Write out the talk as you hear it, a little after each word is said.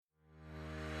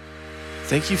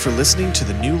Thank you for listening to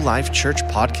the New Life Church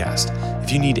podcast.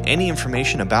 If you need any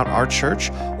information about our church,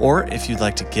 or if you'd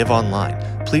like to give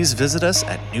online, please visit us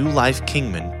at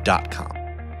newlifekingman.com.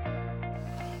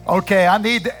 Okay, I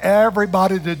need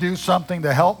everybody to do something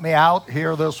to help me out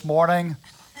here this morning.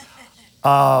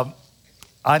 I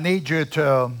need you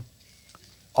to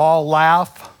all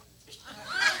laugh.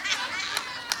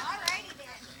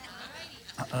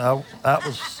 That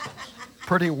was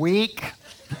pretty weak.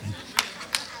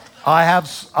 I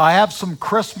have some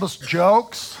Christmas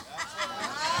jokes,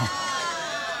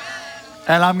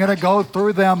 and I'm going to go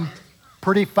through them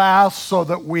pretty fast so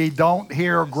that we don't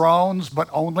hear groans but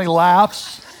only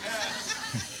laughs.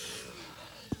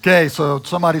 Okay, so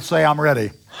somebody say, I'm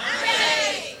ready. I'm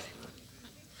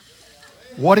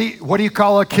ready. What do you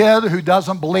call a kid who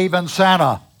doesn't believe in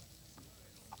Santa?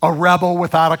 A rebel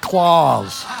without a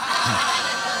clause.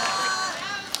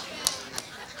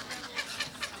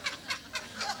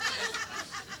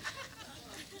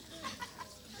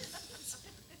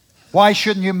 Why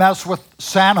shouldn't you mess with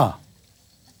Santa?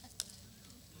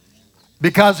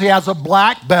 Because he has a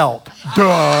black belt.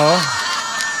 Duh.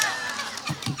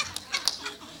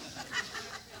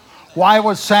 Why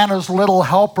was Santa's little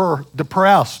helper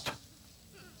depressed?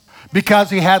 Because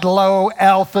he had low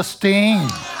self-esteem.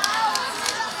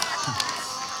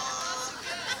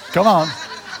 Come on.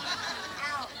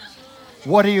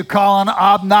 What do you call an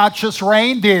obnoxious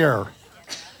reindeer?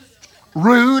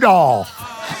 Rudolph.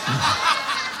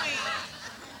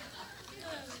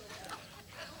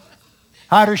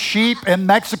 How do sheep in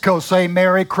Mexico say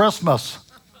Merry Christmas?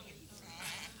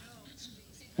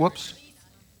 Whoops.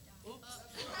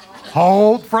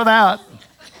 Hold for that.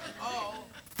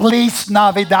 Feliz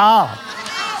Navidad.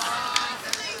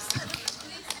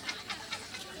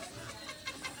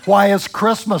 Why is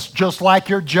Christmas just like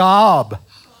your job?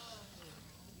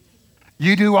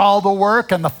 You do all the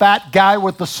work and the fat guy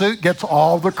with the suit gets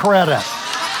all the credit.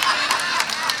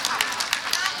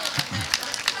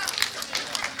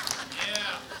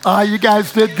 You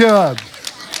guys did good.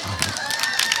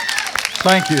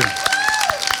 Thank you.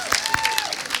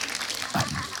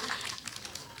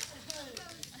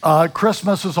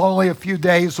 Christmas is only a few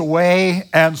days away,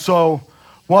 and so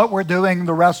what we're doing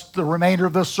the remainder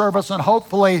of this service, and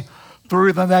hopefully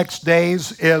through the next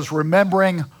days, is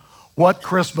remembering what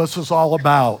Christmas is all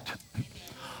about.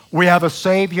 We have a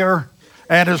Savior,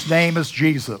 and His name is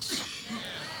Jesus.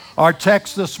 Our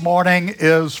text this morning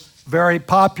is very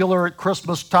popular at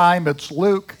Christmas time. It's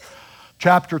Luke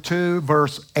chapter 2,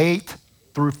 verse 8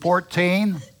 through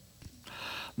 14.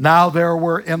 Now there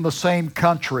were in the same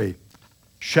country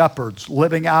shepherds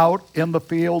living out in the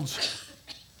fields,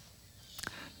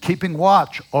 keeping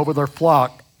watch over their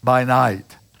flock by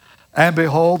night. And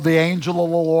behold, the angel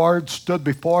of the Lord stood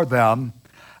before them,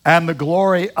 and the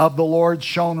glory of the Lord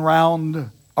shone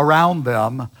around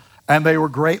them, and they were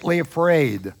greatly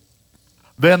afraid.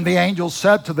 Then the angel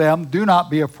said to them, do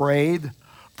not be afraid,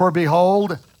 for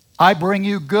behold, I bring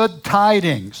you good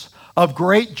tidings of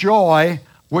great joy,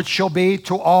 which shall be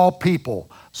to all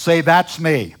people. Say, that's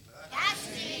me. That's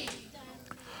me.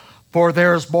 For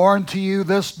there is born to you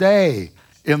this day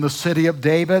in the city of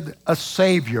David a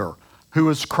Savior, who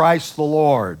is Christ the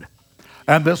Lord.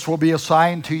 And this will be a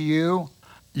sign to you.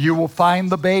 You will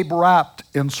find the babe wrapped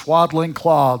in swaddling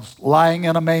cloths, lying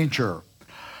in a manger.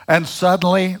 And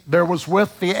suddenly there was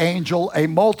with the angel a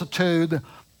multitude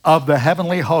of the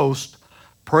heavenly host,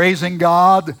 praising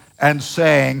God and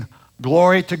saying,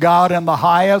 glory to God in the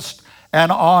highest, and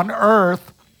on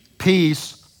earth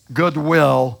peace,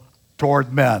 goodwill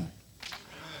toward men.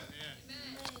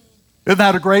 Isn't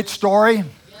that a great story?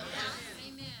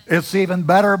 It's even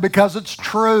better because it's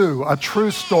true, a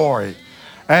true story,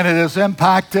 and it has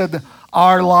impacted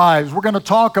our lives. We're going to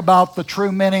talk about the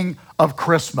true meaning of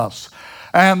Christmas.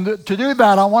 And to do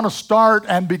that, I want to start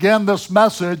and begin this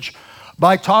message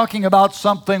by talking about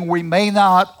something we may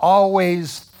not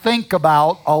always think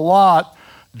about a lot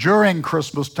during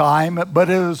Christmas time, but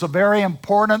it is a very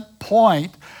important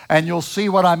point, and you'll see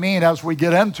what I mean as we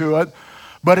get into it.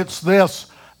 But it's this: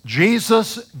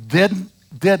 Jesus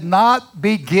did not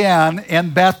begin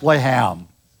in Bethlehem.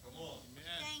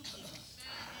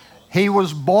 He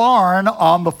was born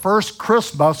on the first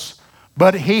Christmas,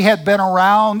 but he had been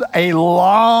around a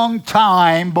long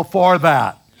time before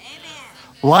that. Amen.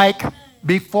 Like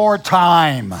before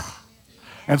time.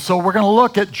 And so we're going to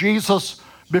look at Jesus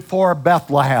before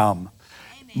Bethlehem.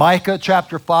 Amen. Micah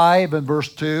chapter 5 and verse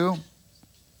 2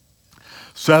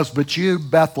 says, but you,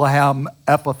 Bethlehem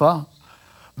Ephrathah,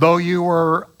 though you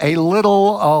were a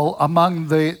little among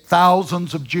the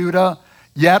thousands of Judah,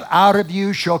 yet out of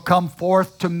you shall come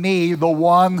forth to me the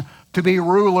one to be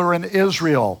ruler in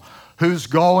Israel, whose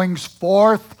goings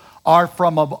forth are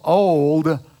from of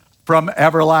old, from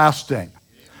everlasting.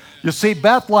 You see,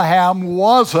 Bethlehem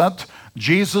wasn't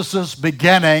Jesus'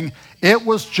 beginning. It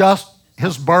was just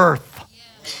his birth.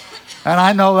 And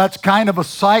I know that's kind of a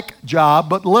psych job,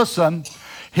 but listen,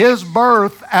 his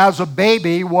birth as a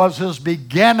baby was his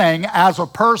beginning as a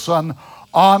person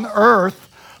on earth,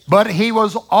 but he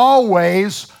was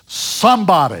always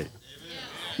somebody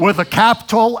with a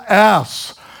capital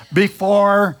S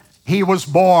before he was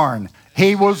born.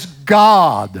 He was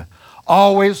God.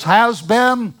 Always has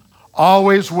been,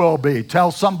 always will be.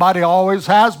 Tell somebody, always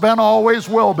has been, always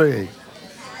will be.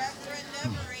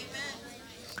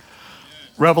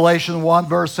 Revelation 1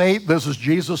 verse 8, this is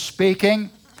Jesus speaking.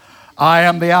 I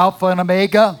am the Alpha and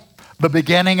Omega, the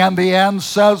beginning and the end,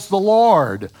 says the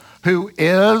Lord, who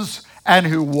is and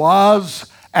who was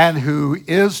and who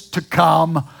is to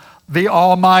come, the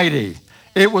Almighty.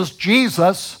 It was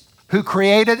Jesus who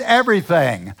created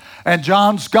everything. And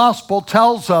John's gospel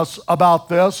tells us about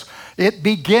this. It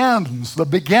begins, the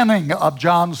beginning of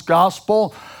John's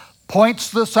gospel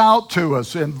points this out to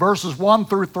us in verses 1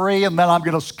 through 3, and then I'm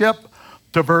going to skip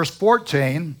to verse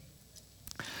 14.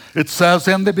 It says,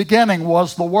 in the beginning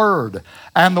was the Word,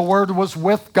 and the Word was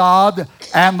with God,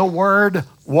 and the Word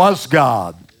was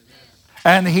God.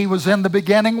 And he was in the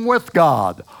beginning with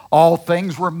God. All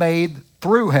things were made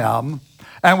through him,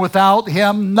 and without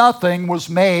him nothing was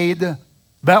made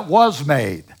that was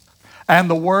made. And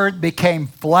the Word became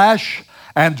flesh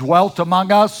and dwelt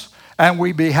among us, and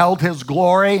we beheld his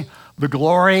glory, the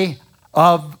glory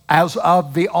as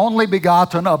of the only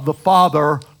begotten of the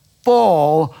Father,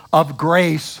 full of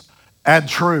grace and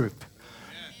truth.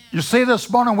 You see, this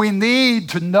morning we need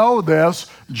to know this.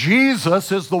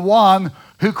 Jesus is the one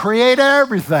who created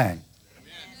everything.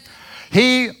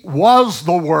 He was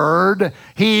the Word.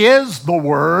 He is the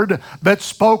Word that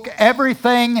spoke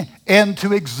everything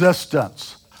into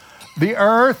existence. The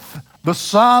earth, the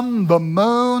sun, the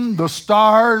moon, the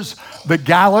stars, the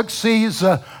galaxies,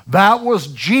 that was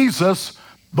Jesus,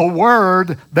 the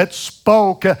Word that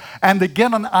spoke. And to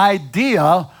get an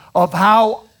idea of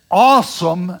how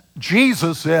awesome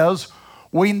Jesus is,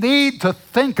 we need to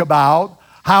think about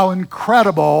how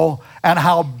incredible and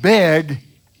how big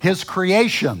his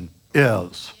creation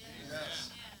is.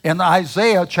 In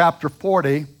Isaiah chapter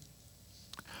 40,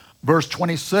 verse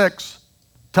 26,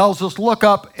 tells us, look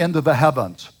up into the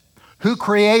heavens. Who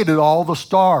created all the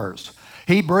stars?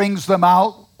 He brings them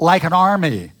out like an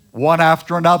army, one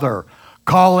after another,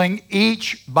 calling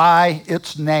each by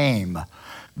its name.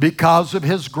 Because of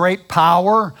his great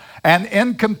power and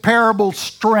incomparable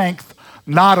strength,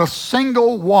 not a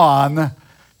single one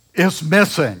is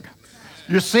missing.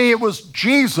 You see, it was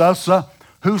Jesus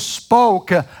who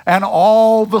spoke, and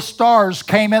all the stars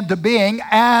came into being,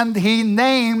 and he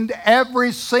named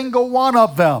every single one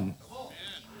of them.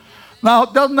 Now,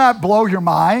 doesn't that blow your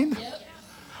mind?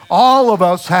 All of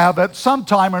us have at some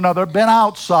time or another been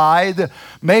outside,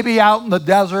 maybe out in the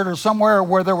desert or somewhere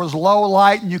where there was low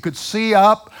light and you could see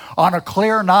up on a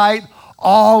clear night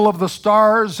all of the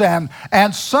stars, and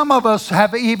some of us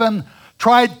have even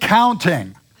tried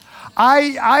counting.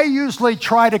 I usually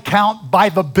try to count by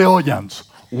the billions.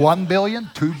 1 billion,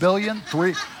 2 billion,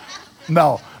 3.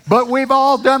 No, but we've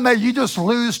all done that. You just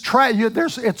lose track.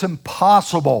 It's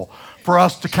impossible for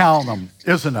us to count them,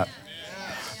 isn't it?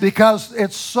 Because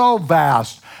it's so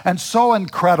vast and so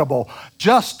incredible.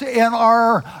 Just in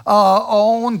our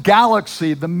own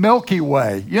galaxy, the Milky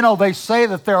Way, you know, they say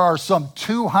that there are some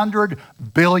 200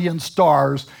 billion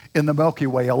stars in the Milky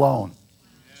Way alone.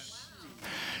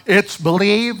 It's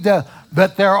believed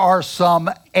that there are some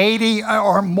 80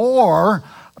 or more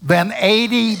than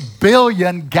 80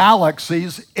 billion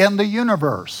galaxies in the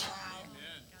universe.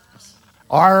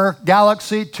 Our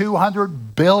galaxy,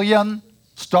 200 billion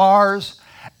stars,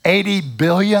 80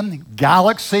 billion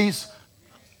galaxies.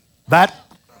 That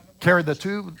carry the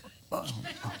two.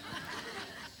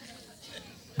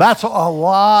 That's a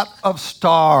lot of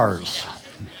stars.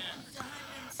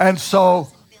 And so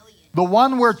the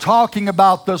one we're talking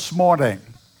about this morning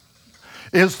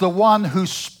is the one who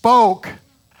spoke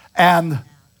and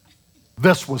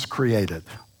this was created.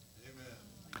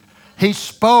 He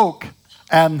spoke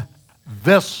and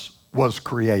this was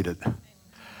created.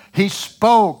 He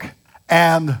spoke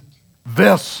and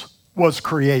this was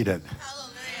created.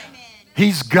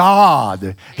 He's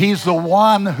God. He's the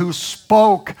one who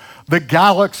spoke the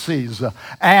galaxies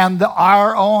and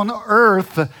our own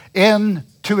earth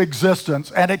into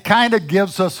existence. And it kind of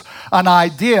gives us an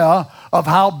idea of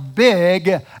how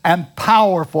big and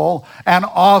powerful and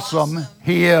awesome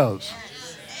he is.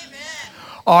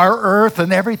 our earth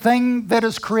and everything that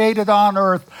is created on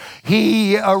earth,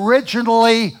 he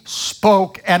originally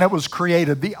spoke and it was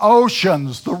created. The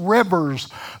oceans, the rivers,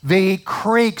 the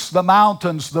creeks, the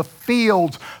mountains, the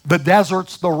fields, the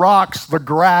deserts, the rocks, the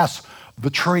grass, the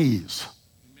trees.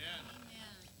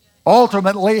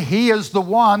 Ultimately, he is the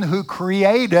one who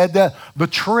created the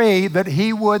tree that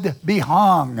he would be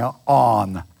hung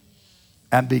on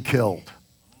and be killed.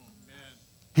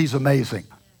 He's amazing.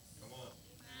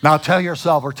 Now tell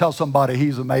yourself or tell somebody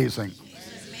he's amazing.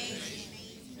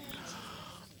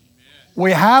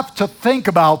 We have to think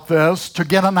about this to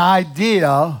get an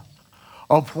idea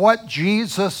of what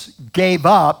Jesus gave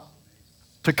up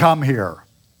to come here.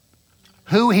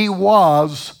 Who he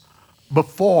was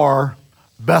before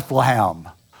Bethlehem.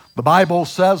 The Bible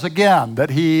says again that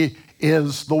he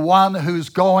is the one whose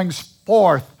goings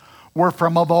forth were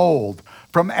from of old,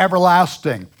 from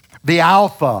everlasting, the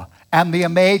Alpha and the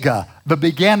Omega, the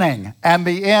beginning and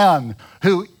the end,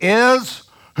 who is,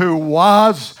 who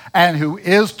was, and who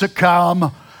is to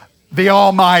come, the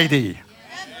Almighty.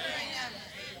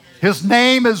 His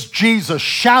name is Jesus.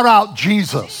 Shout out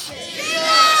Jesus.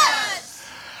 Jesus!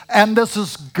 And this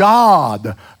is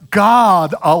God.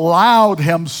 God allowed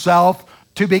himself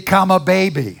to become a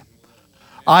baby.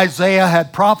 Isaiah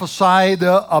had prophesied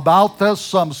about this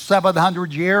some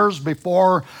 700 years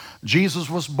before Jesus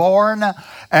was born.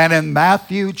 And in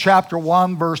Matthew chapter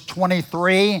 1, verse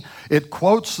 23, it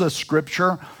quotes this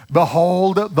scripture,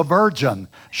 "Behold, the virgin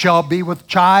shall be with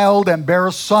child and bear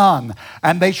a son,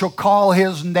 and they shall call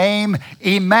his name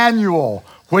Emmanuel,"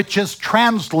 which is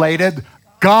translated,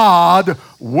 God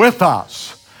with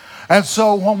us. And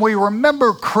so when we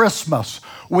remember Christmas,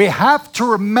 we have to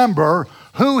remember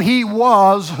who he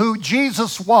was, who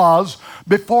Jesus was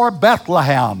before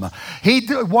Bethlehem. He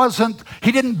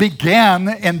didn't begin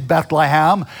in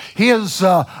Bethlehem. His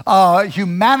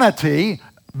humanity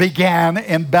began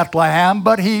in Bethlehem,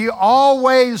 but he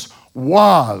always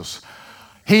was.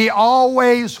 He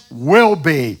always will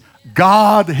be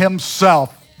God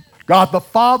himself. God the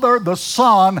Father, the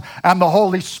Son, and the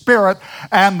Holy Spirit.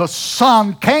 And the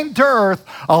Son came to earth,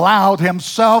 allowed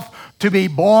himself to be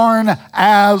born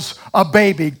as a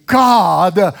baby.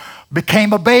 God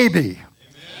became a baby.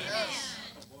 Amen.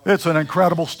 It's an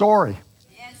incredible story.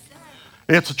 Yes,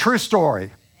 sir. It's a true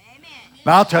story. Amen.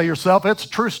 Now tell yourself it's a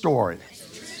true story.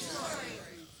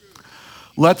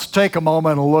 Let's take a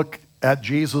moment and look at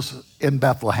Jesus in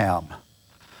Bethlehem.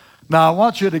 Now I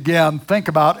want you to again think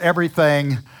about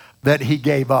everything that he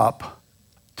gave up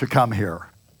to come here.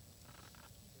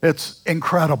 It's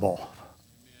incredible.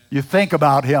 You think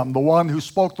about him, the one who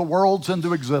spoke the worlds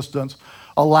into existence,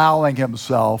 allowing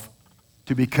himself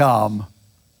to become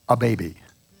a baby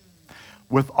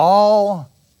with all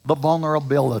the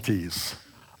vulnerabilities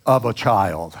of a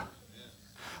child.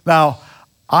 Now,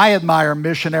 I admire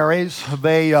missionaries.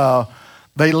 They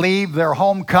leave their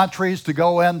home countries to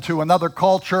go into another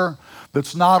culture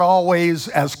that's not always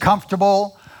as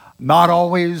comfortable, not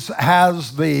always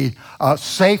has the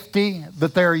safety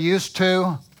that they're used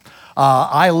to.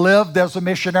 I lived as a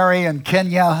missionary in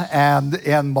Kenya and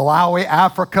in Malawi,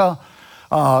 Africa.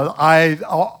 I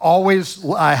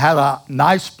had a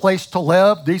nice place to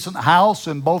live, decent house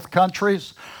in both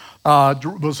countries.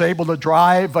 Was able to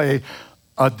drive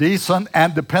a decent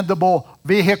and dependable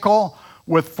vehicle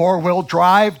with four-wheel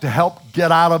drive to help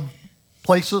get out of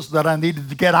places that I needed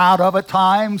to get out of at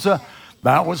times.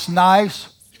 That was nice.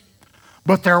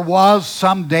 But there was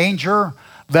some danger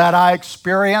that I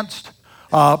experienced.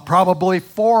 Probably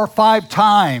 4 or 5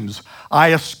 times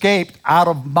I escaped out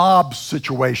of mob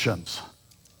situations.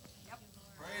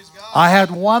 I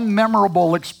had one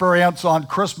memorable experience on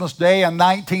Christmas Day in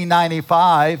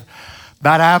 1995.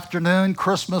 That afternoon,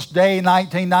 Christmas Day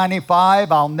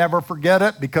 1995, I'll never forget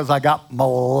it because I got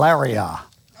malaria.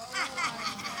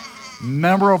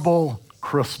 Memorable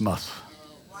Christmas.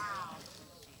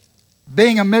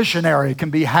 Being a missionary can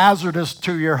be hazardous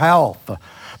to your health.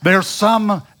 There's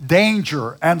some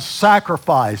danger and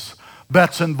sacrifice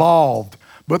that's involved.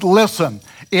 But listen,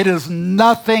 it is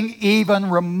nothing even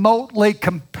remotely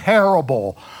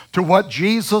comparable to what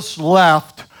Jesus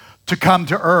left to come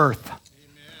to earth.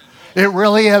 It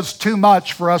really is too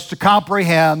much for us to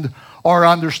comprehend or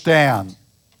understand.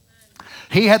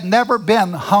 He had never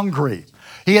been hungry.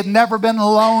 He had never been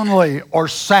lonely or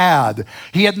sad.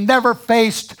 He had never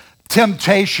faced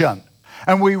temptation.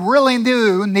 And we really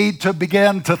need to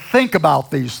begin to think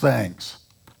about these things.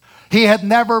 He had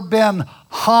never been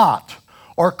hot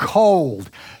or cold.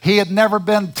 He had never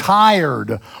been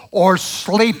tired or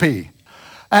sleepy.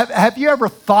 Have you ever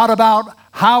thought about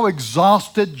how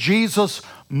exhausted Jesus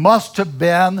must have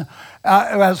been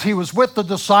as he was with the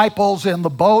disciples in the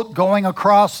boat going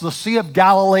across the Sea of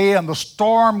Galilee, and the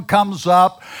storm comes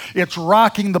up. It's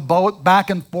rocking the boat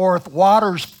back and forth,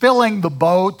 water's filling the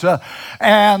boat,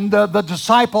 and the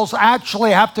disciples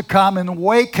actually have to come and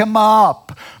wake him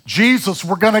up. Jesus,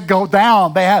 we're going to go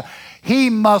down.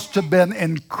 He must have been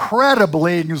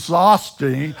incredibly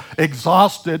exhausted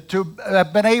to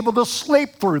have been able to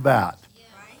sleep through that.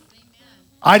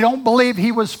 I don't believe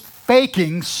he was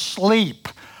faking sleep.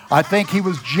 I think he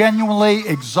was genuinely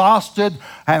exhausted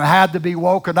and had to be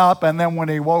woken up. And then when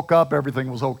he woke up,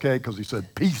 everything was okay because he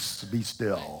said, "Peace, be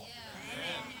still."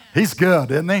 He's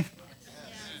good, isn't he?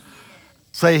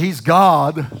 Say, he's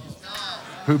God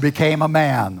who became a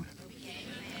man.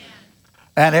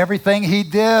 And everything he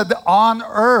did on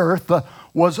earth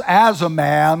was as a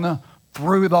man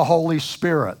through the Holy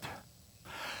Spirit.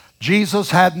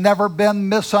 Jesus had never been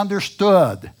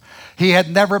misunderstood. He had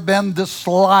never been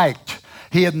disliked.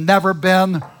 He had never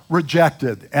been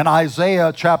rejected. In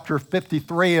Isaiah chapter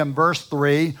 53 and verse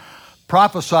 3,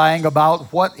 prophesying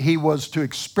about what he was to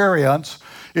experience,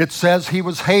 it says he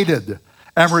was hated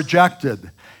and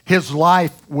rejected. His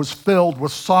life was filled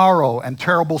with sorrow and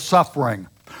terrible suffering.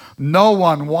 No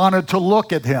one wanted to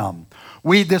look at him.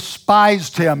 We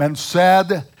despised him and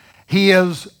said, "He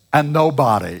is a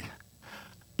nobody."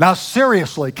 Now,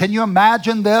 seriously, can you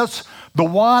imagine this? The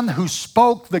one who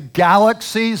spoke the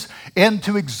galaxies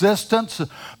into existence,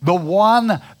 the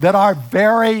one that our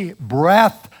very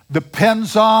breath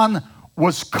depends on,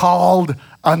 was called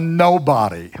a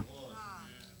nobody.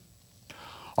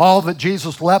 All that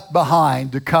Jesus left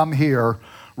behind to come here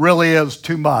really is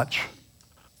too much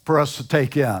for us to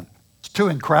take in. It's too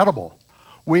incredible.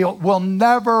 We'll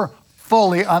never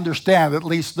fully understand, at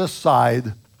least this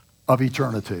side of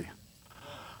eternity.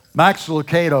 Max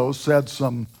Lucado said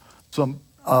some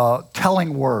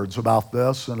telling words about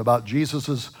this and about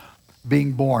Jesus'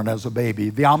 being born as a baby.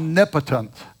 The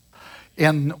omnipotent,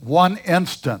 in one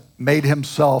instant, made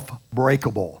himself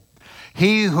breakable.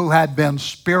 He who had been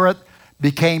spirit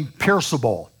became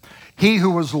pierceable. He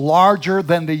who was larger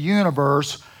than the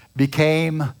universe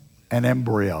became an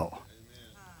embryo.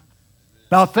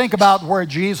 Now think about where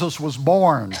Jesus was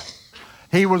born.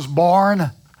 He was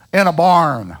born in a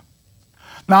barn.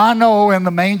 Now, I know in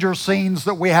the manger scenes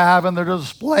that we have, and they're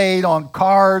displayed on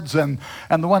cards and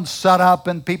the ones set up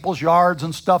in people's yards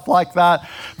and stuff like that,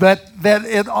 that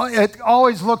it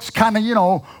always looks kind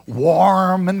of,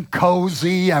 warm and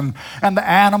cozy, and the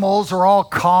animals are all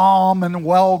calm and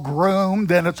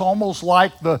well-groomed, and it's almost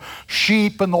like the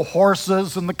sheep and the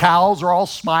horses and the cows are all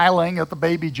smiling at the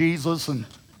baby Jesus, and,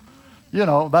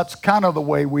 that's kind of the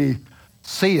way we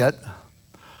see it.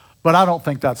 But I don't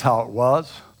think that's how it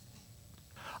was.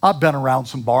 I've been around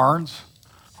some barns.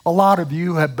 A lot of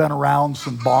you have been around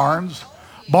some barns.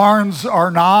 Barns are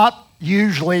not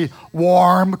usually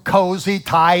warm, cozy,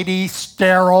 tidy,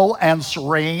 sterile, and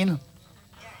serene.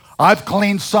 I've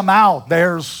cleaned some out.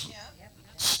 There's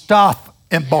stuff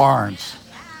in barns.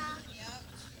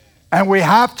 And we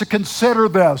have to consider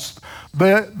this.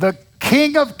 The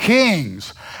King of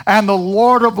Kings and the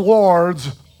Lord of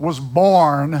Lords was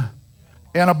born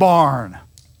in a barn.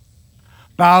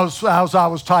 Now, as I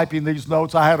was typing these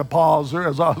notes, I had to pause.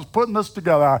 As I was putting this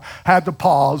together, I had to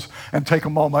pause and take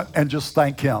a moment and just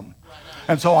thank him.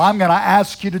 And so I'm going to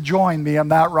ask you to join me in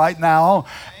that right now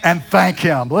and thank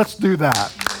him. Let's do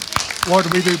that. Lord,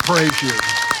 we do praise you.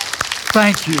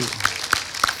 Thank you.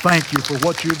 Thank you for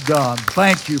what you've done.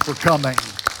 Thank you for coming.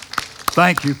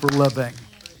 Thank you for living.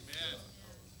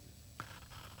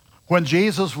 When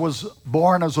Jesus was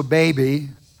born as a baby,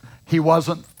 he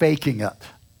wasn't faking it.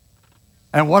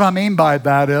 And what I mean by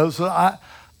that is,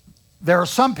 there are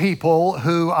some people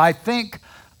who I think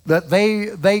that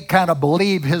they kind of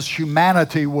believe his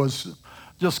humanity was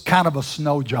just kind of a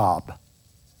snow job.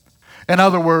 In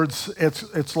other words,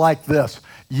 it's like this.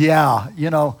 Yeah,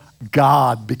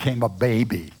 God became a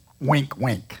baby. Wink,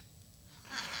 wink.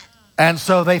 And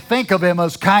so they think of him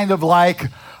as kind of like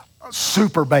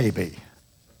super baby,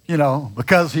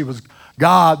 because he was,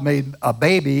 God made a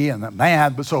baby and a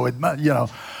man,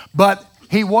 but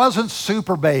he wasn't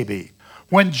super baby.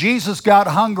 When Jesus got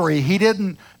hungry, he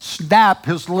didn't snap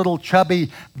his little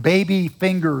chubby baby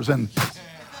fingers and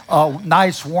a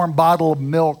nice warm bottle of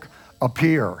milk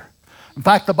appear. In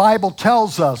fact, the Bible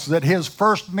tells us that his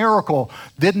first miracle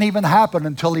didn't even happen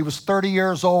until he was 30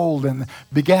 years old and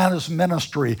began his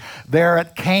ministry there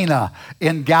at Cana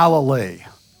in Galilee.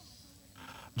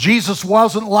 Jesus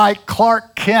wasn't like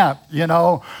Clark Kent,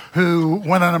 who,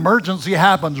 when an emergency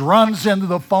happens, runs into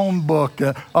the phone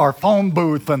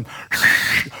booth and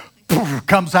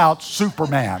comes out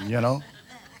Superman,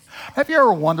 Have you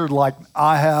ever wondered, like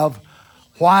I have,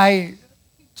 why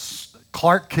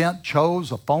Clark Kent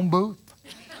chose a phone booth?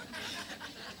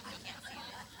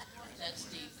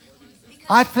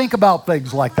 I think about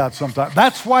things like that sometimes.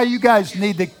 That's why you guys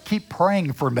need to keep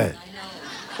praying for me.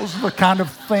 Those are the kind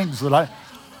of things that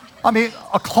I mean,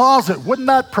 a closet, wouldn't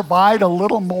that provide a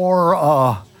little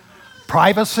more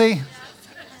privacy?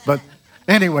 But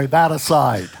anyway, that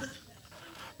aside,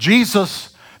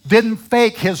 Jesus didn't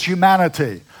fake his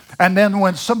humanity. And then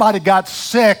when somebody got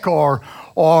sick or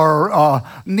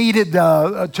needed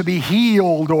to be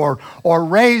healed or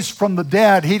raised from the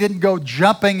dead, he didn't go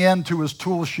jumping into his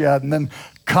tool shed and then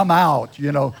come out,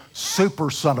 super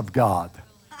son of God.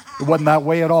 It wasn't that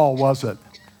way at all, was it?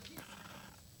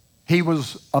 He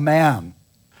was a man.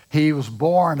 He was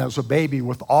born as a baby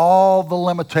with all the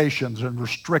limitations and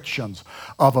restrictions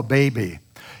of a baby.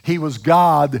 He was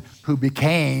God who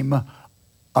became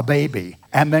a baby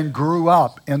and then grew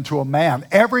up into a man.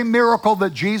 Every miracle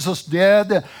that Jesus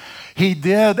did, he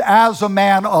did as a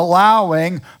man,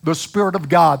 allowing the Spirit of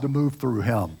God to move through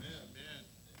him.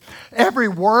 Every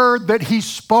word that he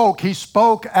spoke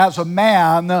as a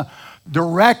man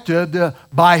directed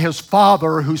by his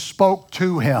Father who spoke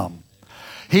to him.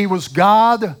 He was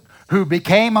God who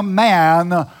became a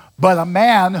man, but a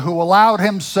man who allowed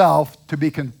himself to be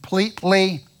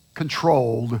completely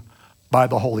controlled by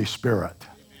the Holy Spirit.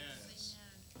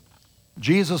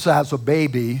 Jesus as a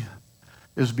baby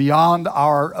is beyond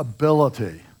our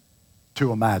ability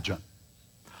to imagine.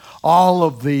 All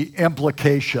of the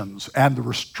implications and the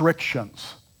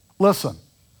restrictions. Listen,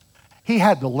 he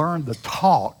had to learn to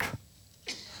talk.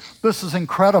 This is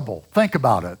incredible. Think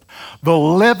about it. The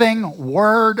living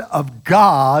Word of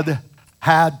God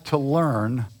had to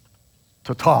learn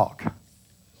to talk.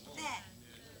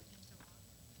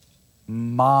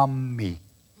 Mommy,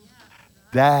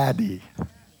 Daddy.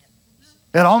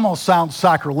 It almost sounds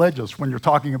sacrilegious when you're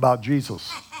talking about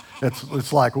Jesus.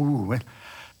 It's like, ooh.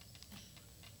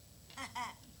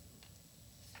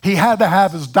 He had to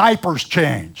have his diapers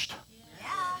changed.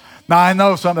 Now, I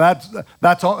know some of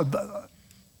that's all,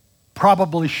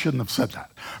 probably shouldn't have said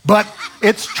that. But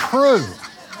it's true.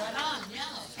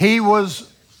 He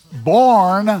was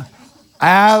born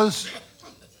as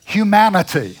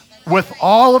humanity with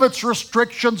all of its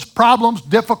restrictions, problems,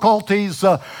 difficulties,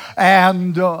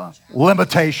 and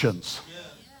limitations.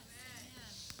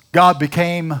 God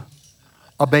became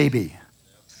a baby,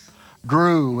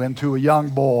 grew into a young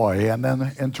boy and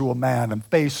then into a man, and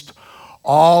faced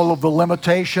all of the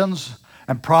limitations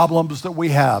and problems that we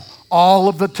have, all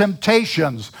of the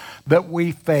temptations that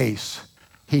we face,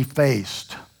 he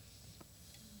faced.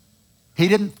 He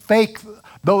didn't fake.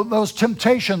 Those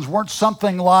temptations weren't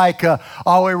something like, it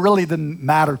really didn't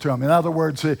matter to him. In other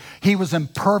words, he was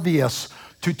impervious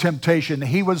to temptation.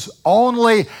 He was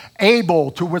only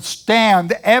able to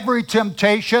withstand every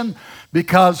temptation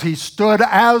because he stood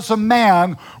as a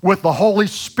man with the Holy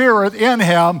Spirit in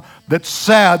him that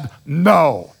said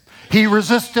no. He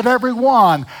resisted every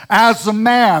one as a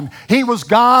man. He was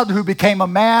God who became a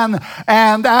man,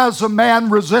 and as a man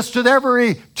resisted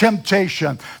every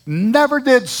temptation. Never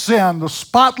did sin, the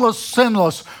spotless,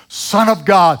 sinless Son of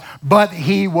God, but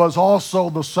he was also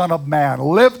the Son of Man,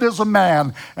 lived as a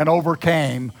man and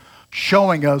overcame,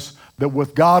 showing us that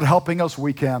with God helping us,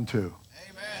 we can too.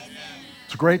 Amen.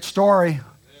 It's a great story.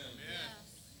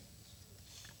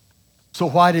 So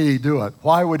why did he do it?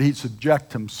 Why would he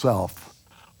subject himself?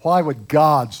 Why would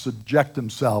God subject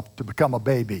himself to become a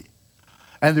baby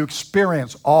and to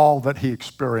experience all that he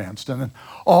experienced and then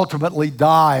ultimately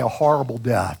die a horrible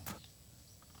death?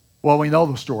 Well, we know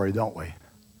the story, don't we?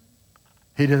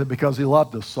 He did it because he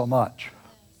loved us so much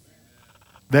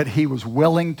that he was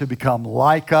willing to become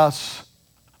like us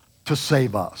to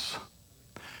save us.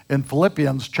 In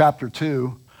Philippians chapter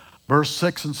 2, verse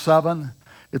 6 and 7,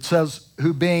 it says,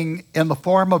 who being in the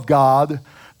form of God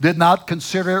did not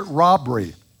consider it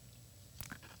robbery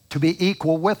to be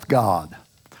equal with God,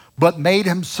 but made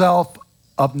himself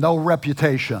of no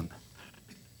reputation,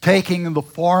 taking the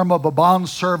form of a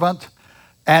bondservant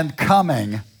and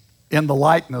coming in the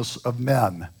likeness of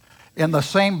men. In the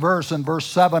same verse, in verse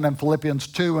 7 in Philippians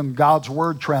 2 in God's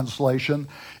Word translation,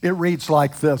 it reads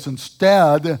like this: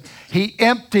 instead, he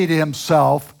emptied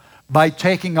himself by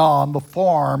taking on the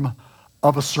form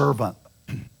of a servant.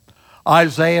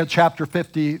 Isaiah chapter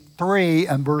 53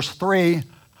 and verse 3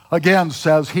 again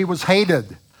says he was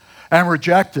hated and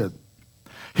rejected.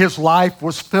 His life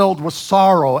was filled with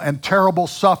sorrow and terrible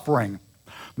suffering.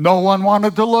 No one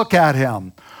wanted to look at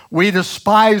him. We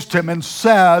despised him and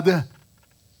said,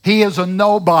 he is a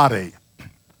nobody.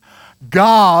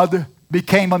 God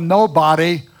became a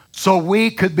nobody so we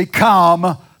could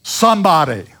become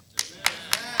somebody.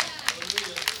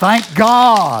 Thank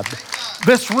God.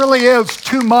 This really is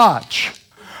too much.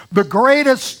 The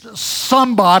greatest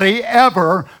somebody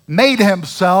ever made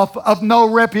himself of no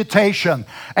reputation,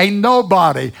 a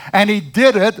nobody. And he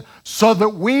did it so that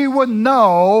we would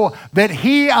know that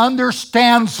he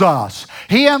understands us.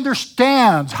 He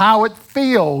understands how it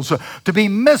feels to be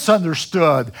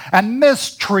misunderstood and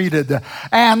mistreated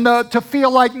and to feel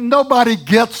like nobody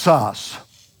gets us.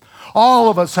 All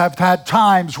of us have had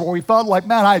times where we felt like,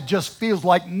 man, it just feels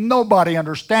like nobody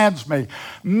understands me.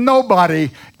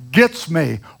 Nobody gets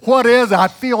me. What is it? I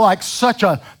feel like such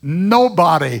a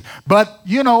nobody. But,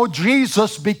 you know,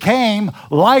 Jesus became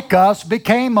like us,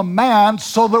 became a man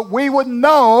so that we would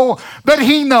know that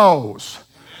he knows.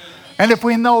 And if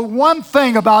we know one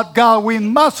thing about God, we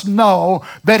must know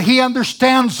that he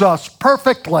understands us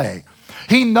perfectly.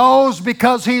 He knows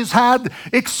because he's had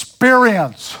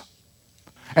experience.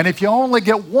 And if you only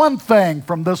get one thing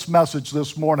from this message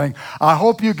this morning, I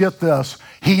hope you get this.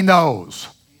 He knows.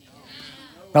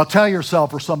 Now tell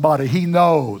yourself or somebody, he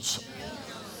knows.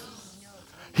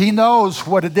 He knows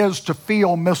what it is to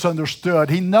feel misunderstood.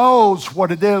 He knows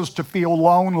what it is to feel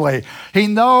lonely. He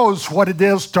knows what it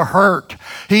is to hurt.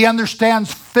 He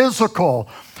understands physical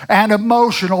and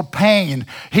emotional pain.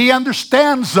 He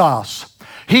understands us.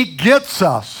 He gets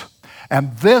us.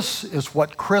 And this is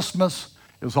what Christmas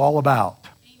is all about.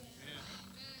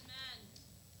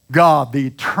 God, the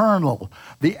eternal,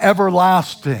 the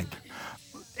everlasting,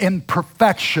 in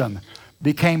perfection,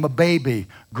 became a baby,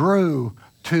 grew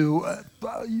to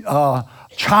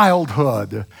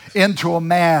childhood, into a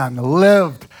man,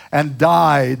 lived and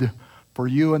died for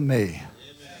you and me,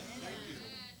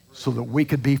 so that we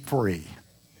could be free,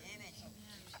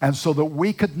 and so that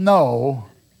we could know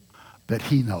that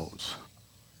he knows.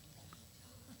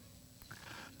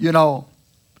 You know,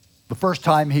 the first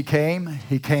time he came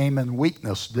in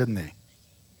weakness, didn't he?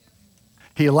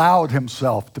 He allowed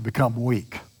himself to become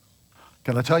weak.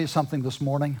 Can I tell you something this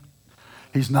morning?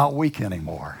 He's not weak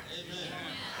anymore. Amen.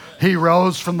 He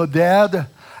rose from the dead,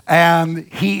 and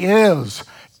he is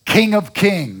King of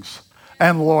Kings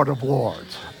and Lord of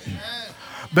Lords. Amen.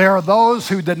 There are those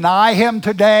who deny him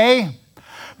today.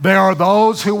 There are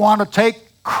those who want to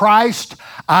take Christ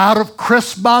out of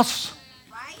Christmas.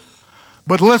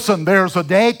 But listen, there's a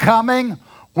day coming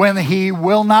when he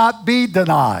will not be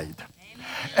denied. Amen.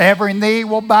 Every knee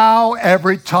will bow,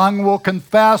 every tongue will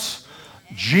confess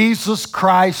Jesus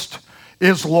Christ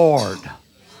is Lord.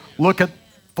 Look at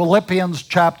Philippians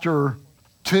chapter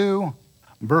 2,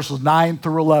 verses 9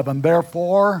 through 11.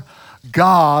 Therefore,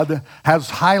 God has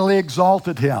highly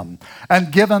exalted him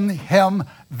and given him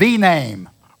the name,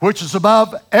 which is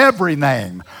above every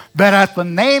name, that at the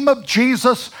name of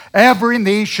Jesus, every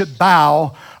knee should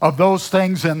bow, of those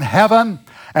things in heaven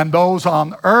and those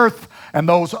on earth and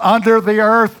those under the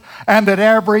earth, and that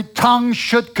every tongue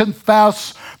should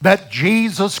confess that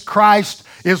Jesus Christ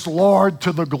is Lord,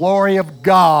 to the glory of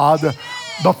God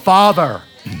the Father.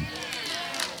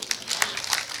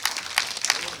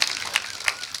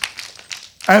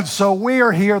 And so we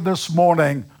are here this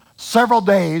morning, several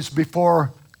days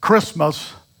before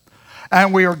Christmas,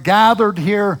 and we are gathered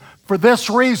here for this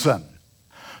reason,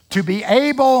 to be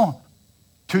able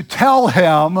to tell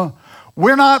him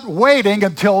we're not waiting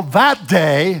until that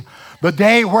day, the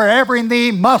day where every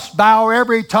knee must bow,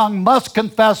 every tongue must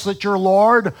confess that you're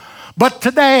Lord. But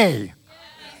today,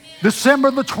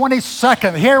 December the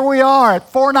 22nd, here we are at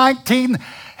 419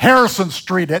 Harrison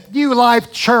Street at New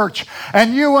Life Church,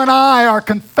 and you and I are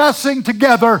confessing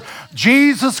together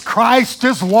Jesus Christ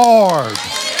is Lord.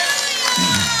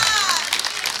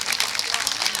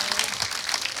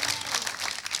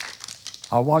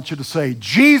 I want you to say,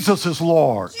 Jesus is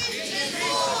Lord. Jesus is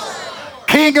Lord.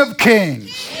 King of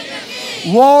Kings.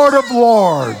 Lord of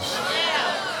Lords.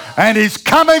 And he's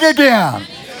coming again.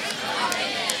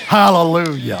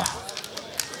 Hallelujah.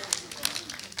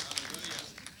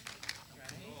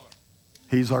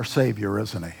 He's our Savior,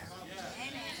 isn't he?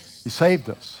 He saved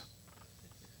us.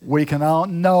 We can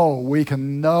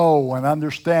know and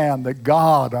understand that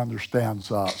God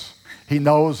understands us. He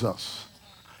knows us.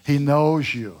 He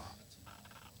knows you.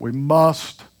 We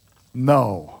must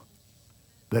know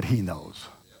that he knows.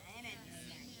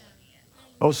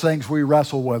 Those things we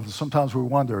wrestle with, sometimes we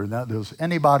wonder, does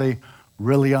anybody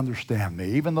really understand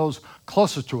me? Even those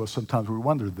closest to us, sometimes we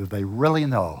wonder, do they really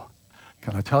know?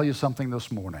 Can I tell you something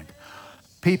this morning?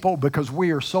 People, because we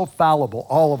are so fallible,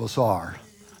 all of us are,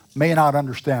 may not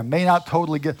understand, may not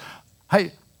totally get.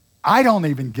 Hey, I don't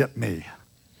even get me.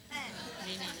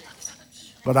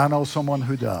 But I know someone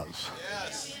who does.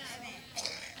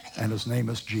 And his name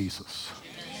is Jesus.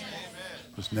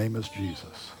 His name is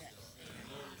Jesus.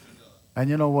 And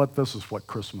you know what? This is what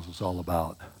Christmas is all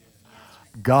about.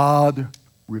 God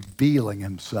revealing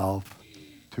himself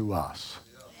to us.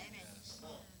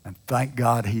 And thank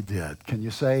God he did. Can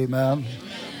you say amen?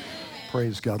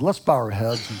 Praise God. Let's bow our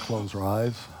heads and close our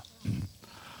eyes.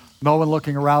 No one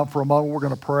looking around for a moment. We're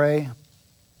going to pray.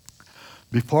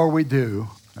 Before we do,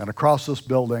 and across this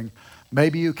building,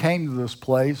 maybe you came to this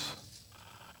place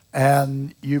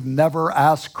and you've never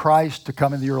asked Christ to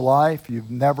come into your life. You've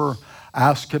never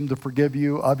asked him to forgive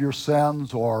you of your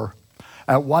sins, or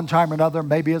at one time or another,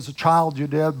 maybe as a child you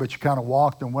did, but you kind of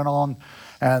walked and went on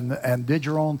and did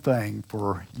your own thing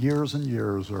for years and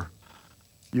years, or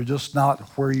you're just not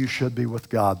where you should be with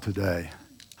God today.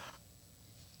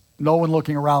 No one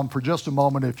looking around for just a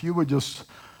moment. If you would just,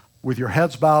 with your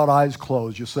heads bowed, eyes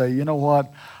closed, you say, you know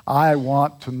what? I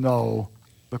want to know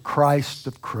the Christ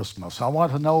of Christmas. I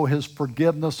want to know his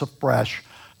forgiveness afresh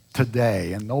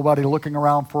today. And nobody looking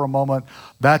around for a moment.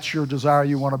 That's your desire.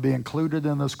 You want to be included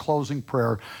in this closing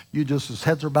prayer. You just, as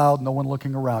heads are bowed, no one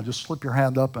looking around, just slip your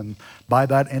hand up and by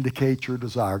that indicate your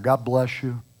desire. God bless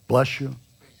you. Bless you.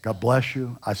 God bless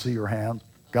you. I see your hand.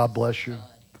 God bless you.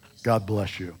 God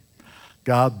bless you.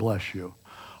 God bless you.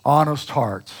 Honest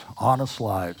hearts, honest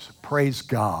lives. Praise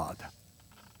God.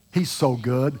 He's so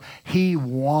good. He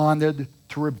wanted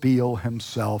to reveal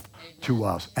himself to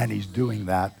us, and he's doing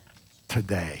that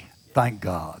today. Thank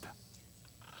God.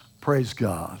 Praise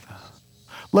God.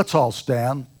 Let's all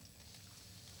stand.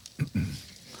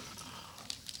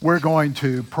 We're going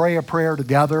to pray a prayer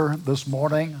together this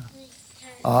morning.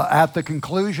 At the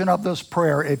conclusion of this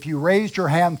prayer, if you raised your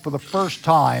hand for the first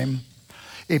time,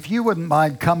 if you wouldn't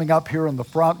mind coming up here in the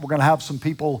front, we're going to have some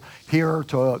people here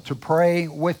to pray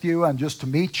with you and just to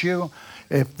meet you.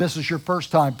 If this is your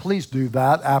first time, please do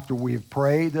that after we've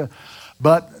prayed.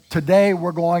 But today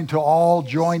we're going to all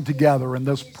join together in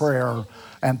this prayer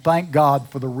and thank God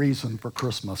for the reason for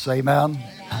Christmas. Amen?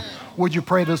 Amen. Would you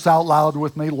pray this out loud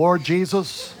with me? Lord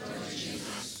Jesus,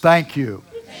 thank you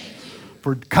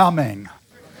for coming,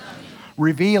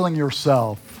 revealing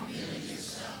yourself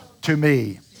to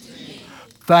me.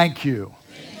 Thank you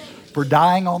for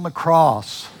dying on the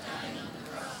cross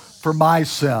for my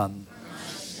sin.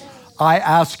 I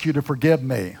ask you to forgive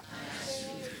me.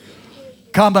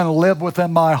 Come and live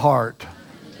within my heart.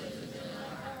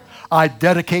 I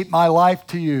dedicate my life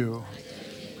to you.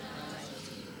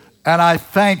 And I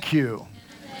thank you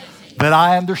that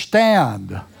I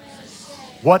understand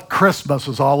what Christmas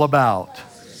is all about.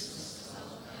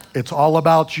 It's all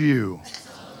about you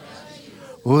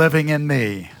living in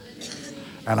me.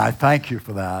 And I thank you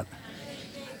for that.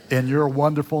 In your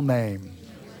wonderful name,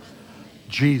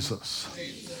 Jesus.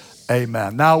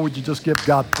 Amen. Now would you just give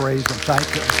God praise and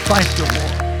thank you. Thank you,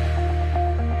 Lord.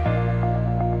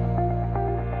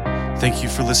 Thank you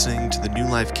for listening to the New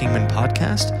Life Kingman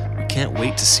podcast. We can't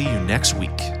wait to see you next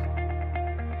week.